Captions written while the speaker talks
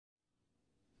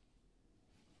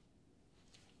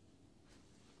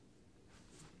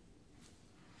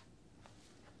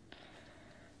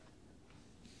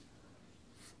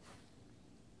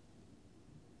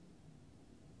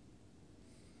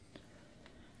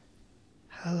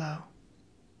Hello.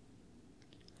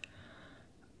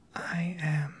 I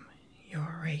am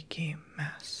your Reiki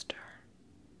Master.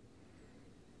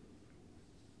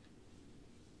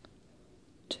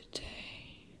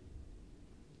 Today,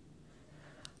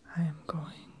 I am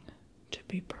going to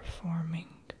be performing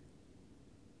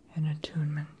an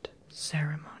attunement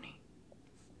ceremony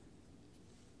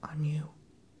on you,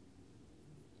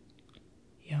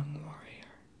 young warrior.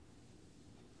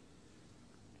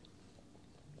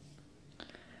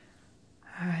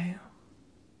 I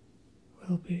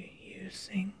will be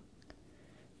using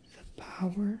the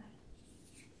power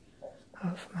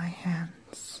of my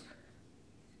hands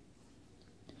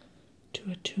to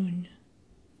attune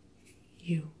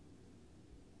you.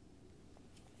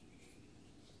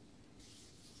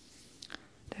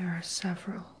 There are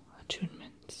several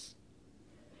attunements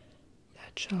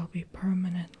that shall be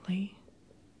permanently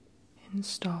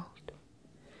installed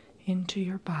into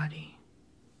your body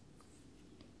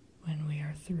when we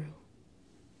are through.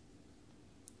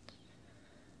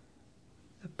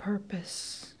 The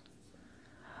purpose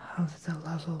of the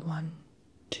level 1,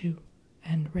 2,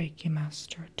 and Reiki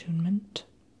Master Attunement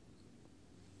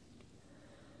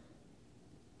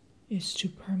is to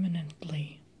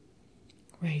permanently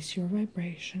raise your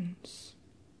vibrations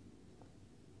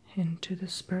into the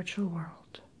spiritual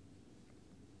world.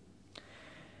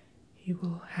 You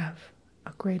will have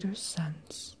a greater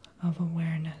sense of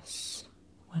awareness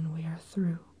when we are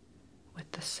through with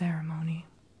the ceremony.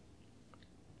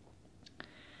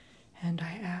 And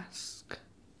I ask,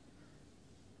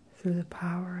 through the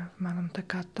power of Madam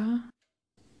Takata,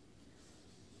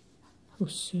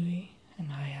 Usui, and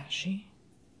Hayashi,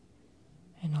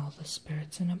 and all the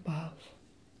spirits and above,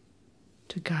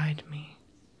 to guide me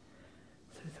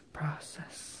through the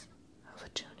process of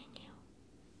attuning you.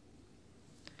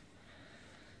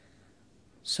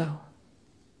 So,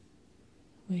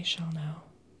 we shall now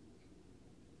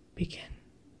begin.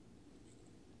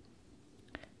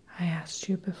 I asked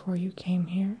you before you came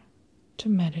here to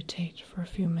meditate for a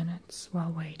few minutes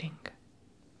while waiting.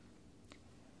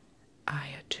 I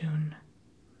attune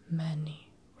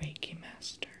many Reiki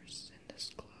Masters in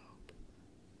this globe,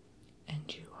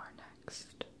 and you are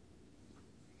next.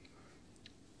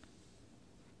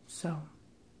 So,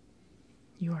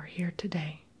 you are here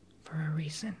today for a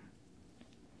reason,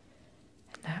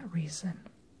 and that reason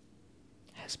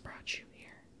has brought you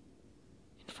here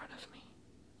in front of me.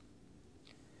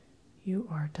 You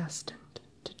are destined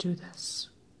to do this.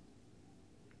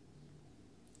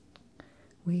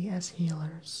 We as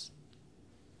healers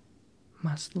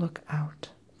must look out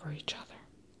for each other.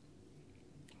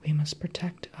 We must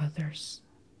protect others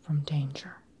from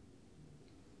danger.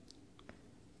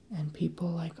 And people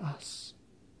like us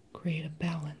create a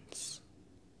balance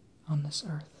on this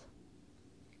earth.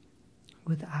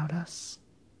 Without us,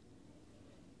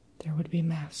 there would be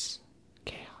mass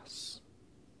chaos.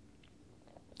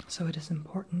 So it is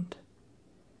important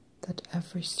that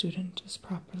every student is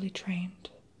properly trained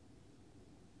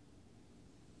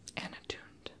and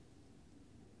attuned.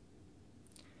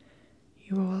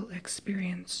 You will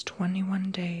experience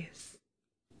 21 days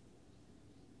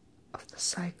of the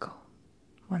cycle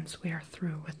once we are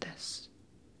through with this.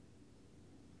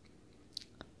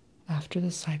 After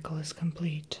the cycle is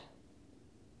complete,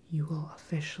 you will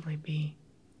officially be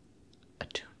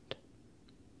attuned.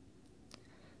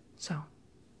 So,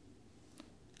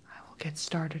 I will get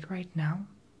started right now,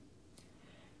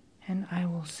 and I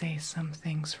will say some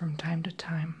things from time to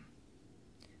time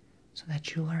so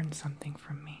that you learn something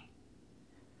from me.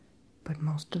 But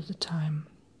most of the time,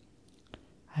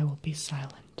 I will be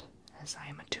silent as I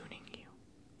am attuning you.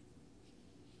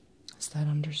 Is that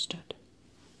understood?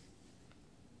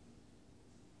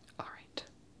 All right.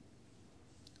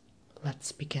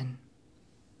 Let's begin.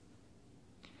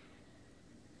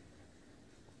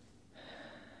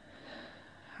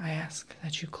 I ask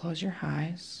that you close your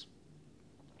eyes,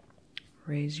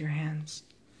 raise your hands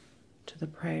to the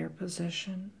prayer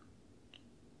position,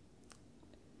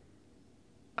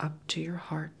 up to your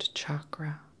heart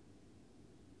chakra,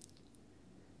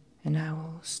 and I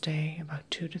will stay about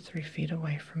 2 to 3 feet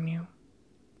away from you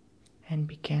and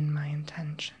begin my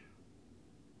intention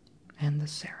and the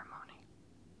ceremony.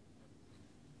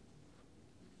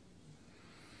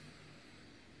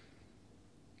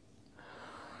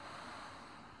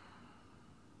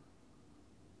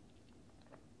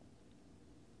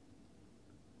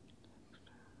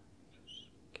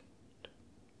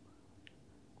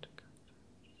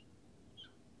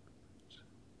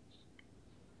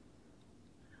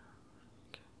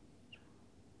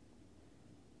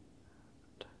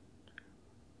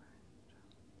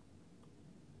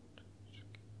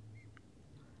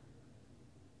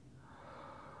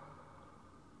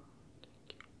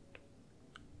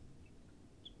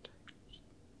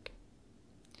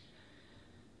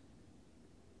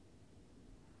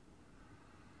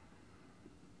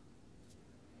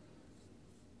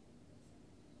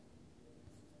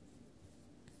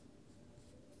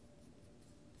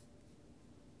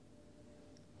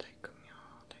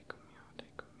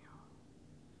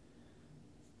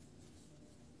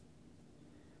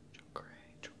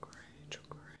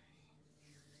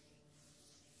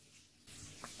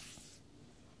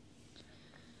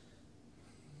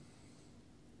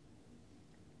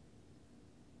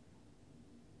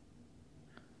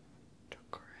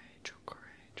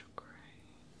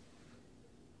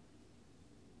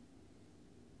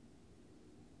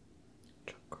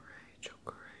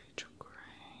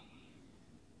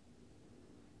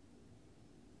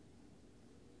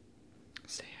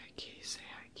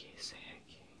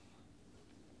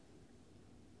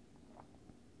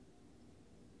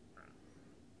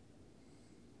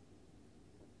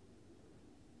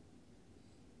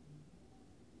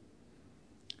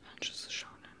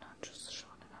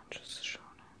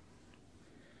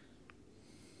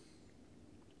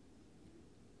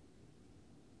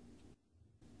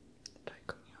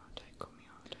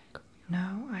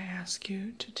 ask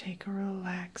you to take a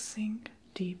relaxing,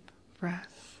 deep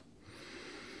breath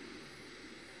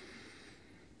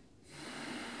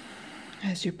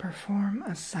as you perform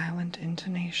a silent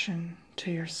intonation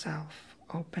to yourself,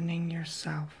 opening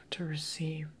yourself to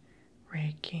receive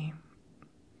Reiki.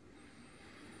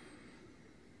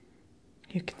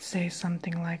 You can say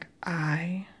something like,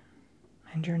 I,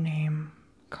 and your name,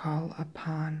 call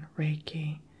upon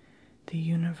Reiki, the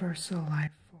universal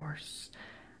life force.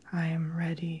 I am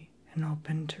ready and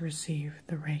open to receive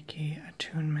the Reiki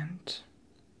attunement.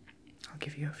 I'll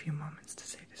give you a few moments to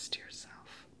say this to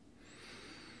yourself.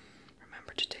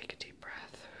 Remember to take a deep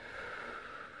breath.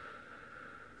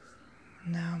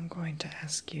 Now I'm going to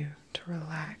ask you to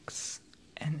relax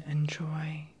and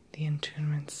enjoy the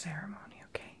Attunement Ceremony,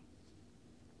 okay?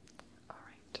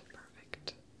 Alright,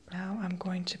 perfect. Now I'm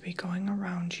going to be going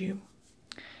around you,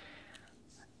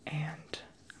 and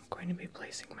I'm going to be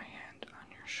placing my hand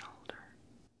on your shoulder.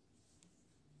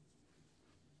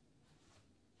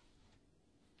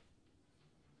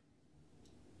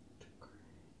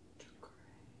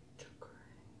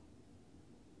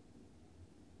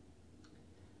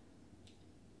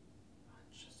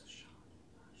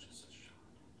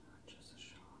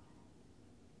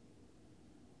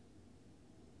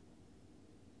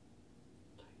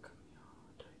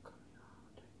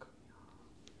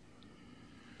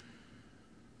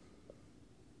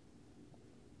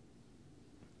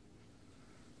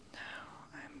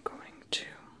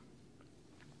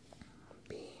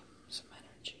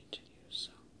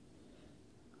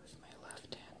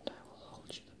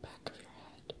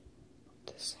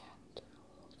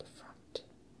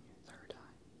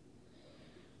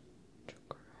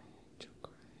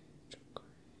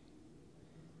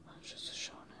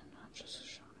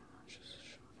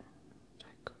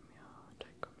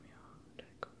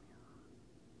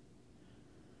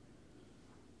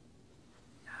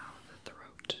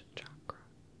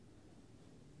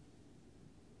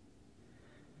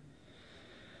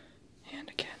 And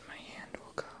again, my hand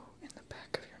will go in the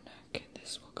back of your neck, and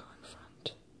this will go in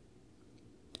front.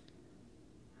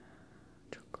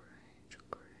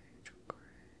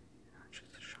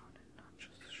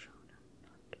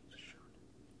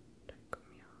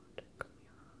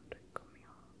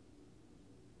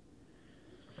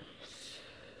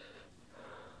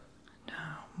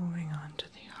 Now, moving on to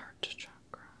the heart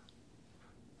chakra.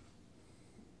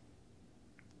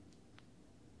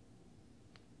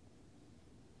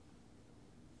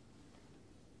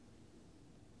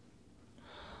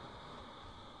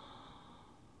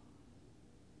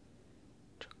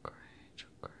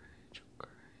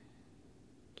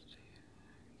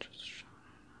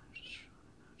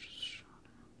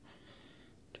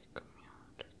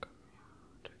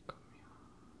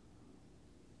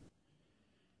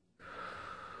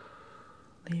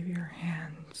 Leave your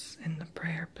hands in the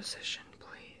prayer position,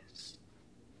 please.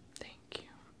 Thank you.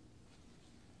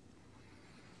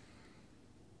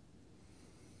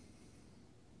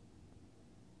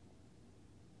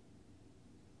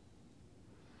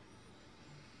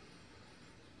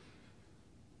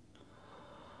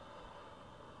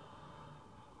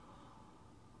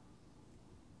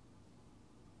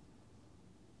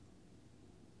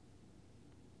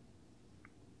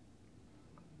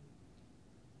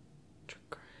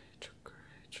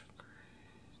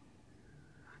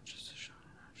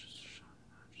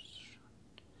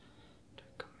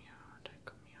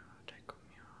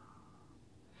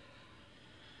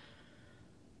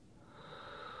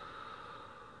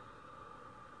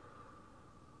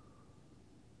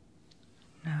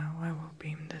 Now I will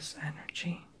beam this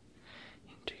energy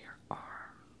into your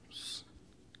arms,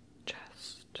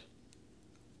 chest,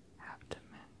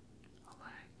 abdomen,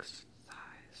 legs,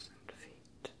 thighs, and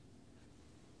feet.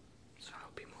 So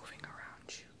I'll be moving around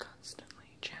you constantly,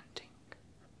 chanting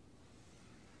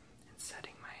and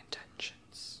setting my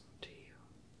intentions to you.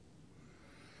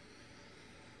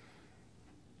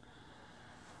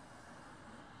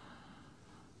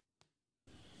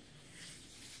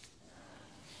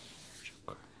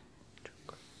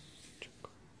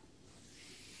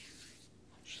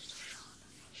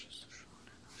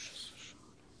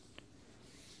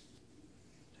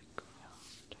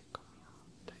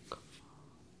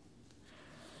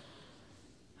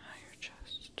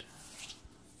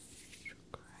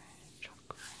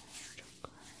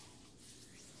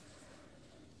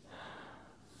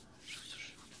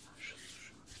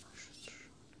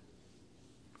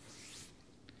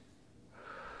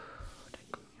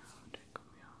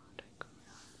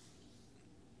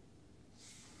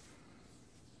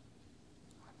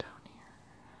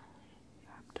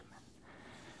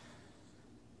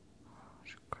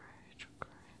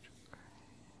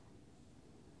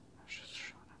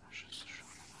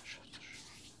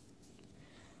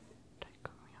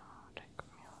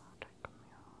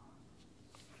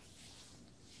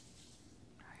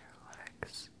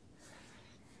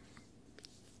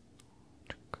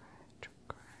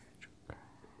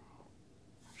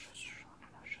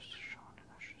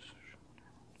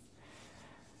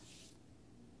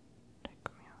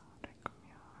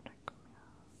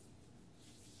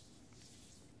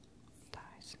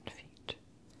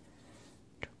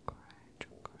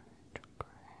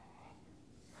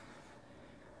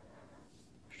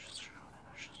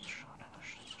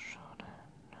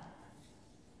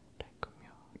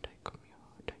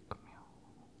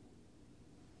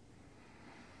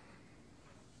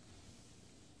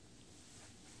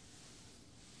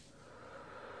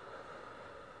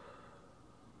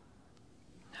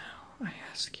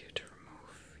 ask you to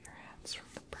remove your hands from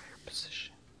the prayer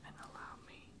position and allow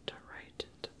me to write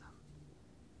into them.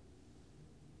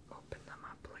 Open them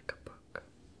up like a book.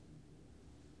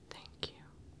 Thank you.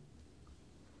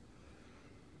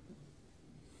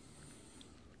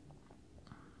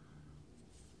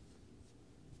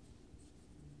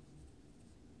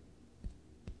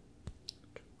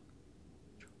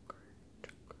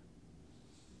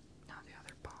 Now the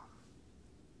other palm.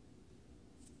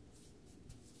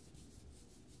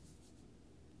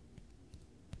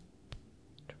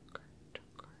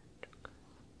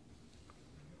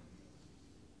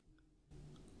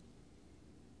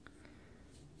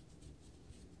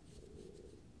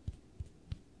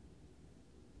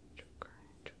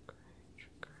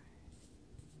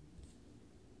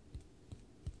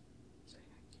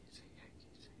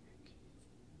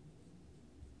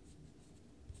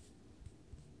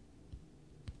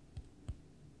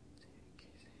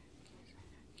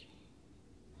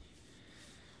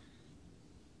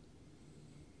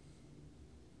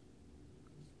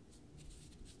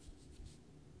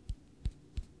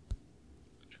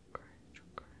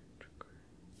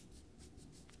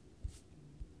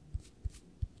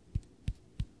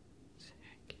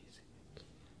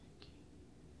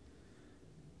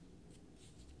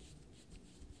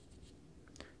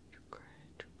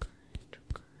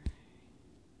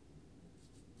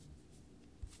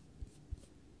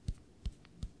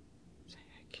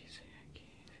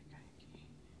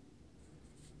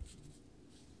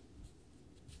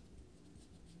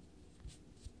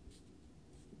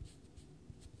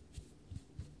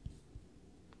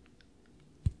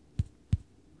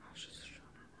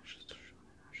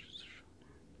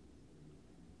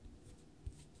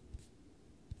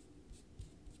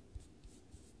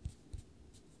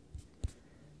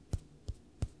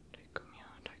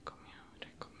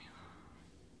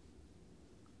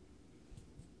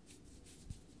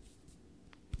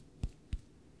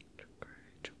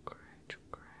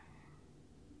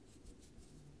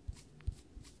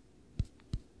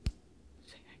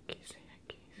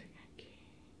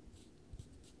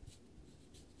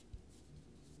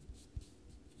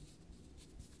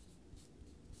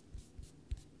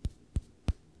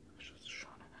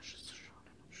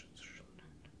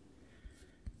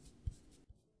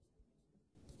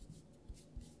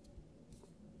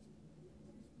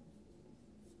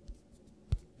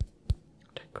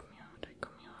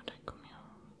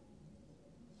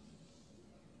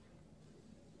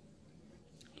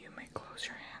 Close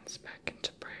your hands back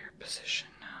into prayer position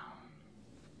now.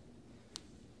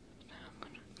 Now I'm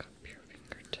going to cup your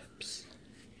fingertips.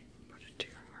 Put it to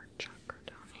your heart chakra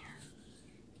down here.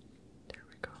 There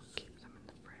we go. Keep them in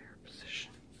the prayer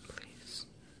position, please.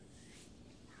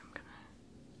 And I'm going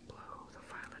to blow the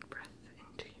violet breath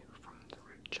into you from the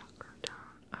root chakra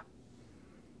down, up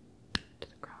to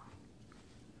the ground.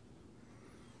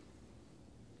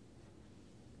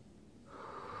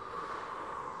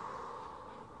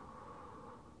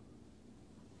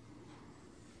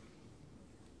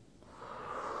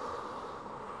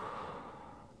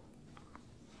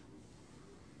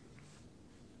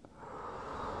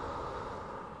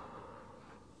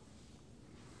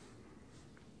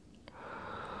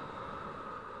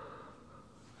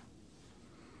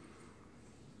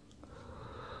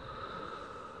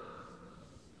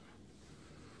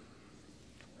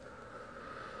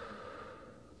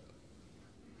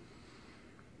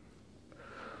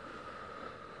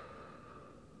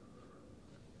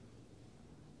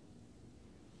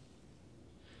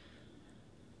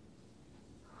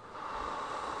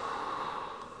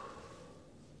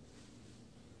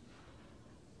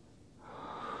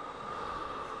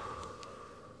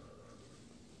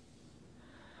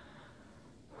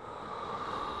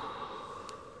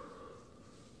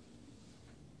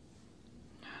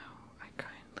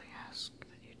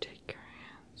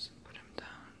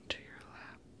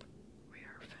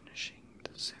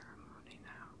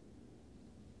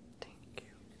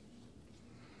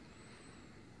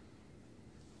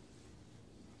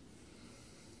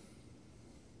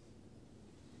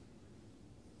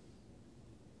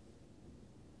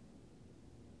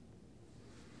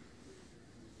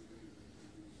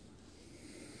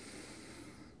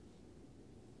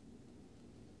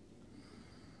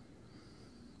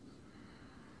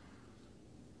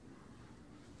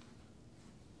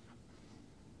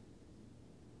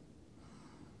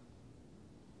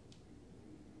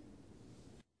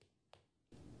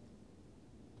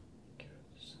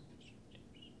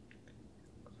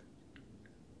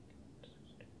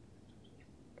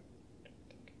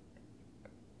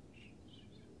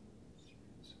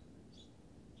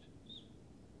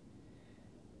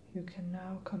 You can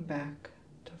now come back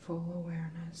to full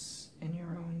awareness in your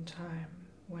own time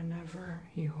whenever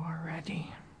you are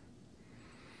ready.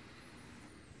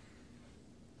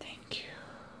 Thank you.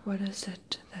 What is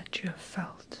it that you have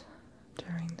felt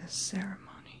during this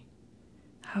ceremony?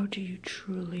 How do you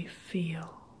truly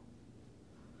feel?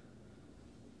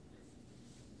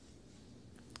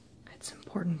 It's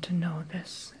important to know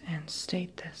this and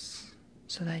state this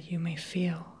so that you may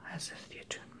feel as if the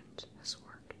attunement has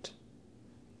worked.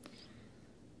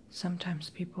 Sometimes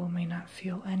people may not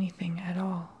feel anything at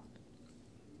all,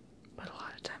 but a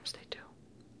lot of times they do,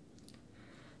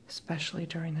 especially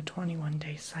during the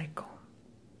 21-day cycle.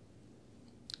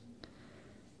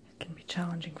 It can be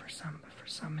challenging for some, but for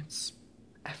some it's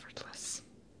effortless.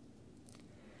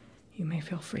 You may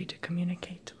feel free to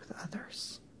communicate with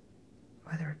others,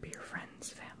 whether it be your friends,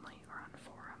 family, or on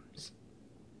forums.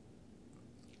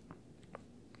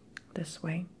 This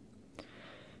way,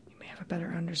 you may have a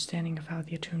better understanding of how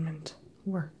the attunement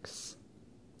works.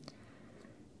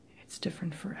 It's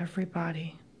different for every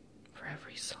body, for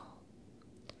every soul.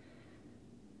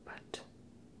 But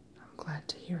I'm glad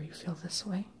to hear you feel this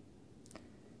way,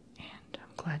 and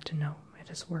I'm glad to know it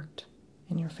has worked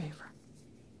in your favor.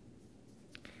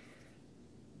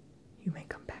 You may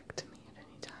come back to me at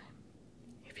any time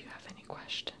if you have any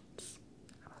questions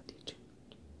about the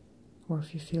attunement, or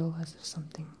if you feel as if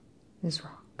something is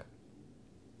wrong.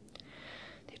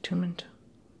 The attunement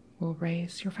will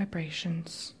raise your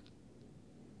vibrations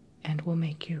and will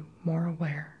make you more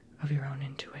aware of your own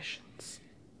intuitions.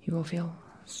 You will feel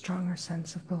a stronger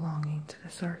sense of belonging to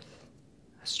this earth,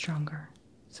 a stronger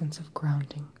sense of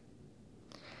grounding.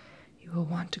 You will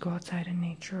want to go outside in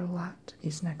nature a lot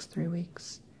these next 3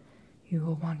 weeks. You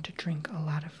will want to drink a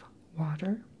lot of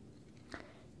water.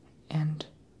 And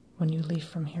when you leave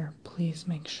from here, please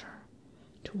make sure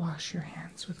to wash your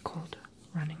hands with cold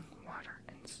running water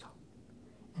and soap,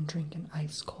 and drink an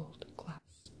ice-cold glass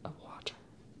of water.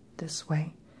 This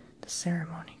way, the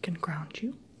ceremony can ground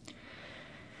you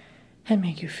and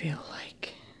make you feel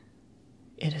like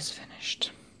it is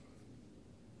finished.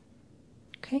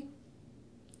 Okay?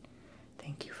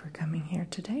 Thank you for coming here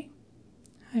today.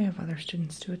 I have other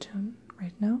students to attune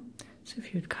right now, so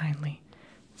if you'd kindly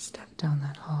step down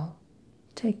that hall,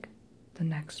 take the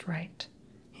next right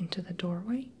into the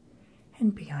doorway,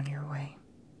 and be on your way.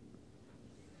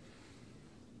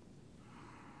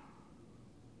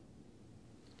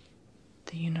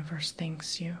 The universe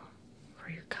thanks you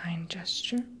for your kind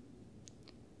gesture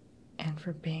and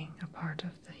for being a part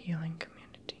of the healing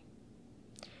community.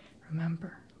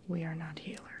 Remember, we are not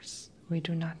healers. We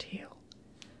do not heal.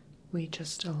 We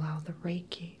just allow the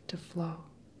Reiki to flow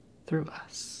through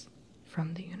us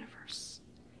from the universe.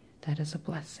 That is a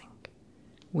blessing.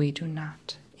 We do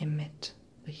not emit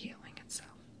the healing itself.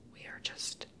 We are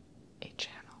just a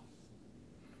channel.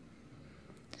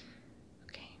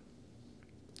 Okay.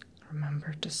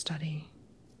 Remember to study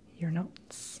your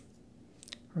notes.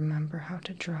 Remember how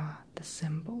to draw the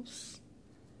symbols,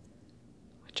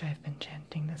 which I've been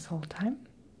chanting this whole time.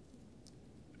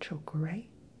 Chokurei,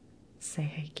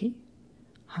 Seiheki,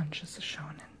 Hansha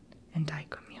Shonen, and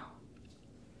Daikomyo.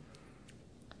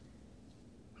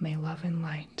 May love and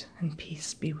light and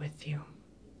peace be with you.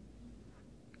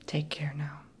 Take care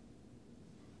now.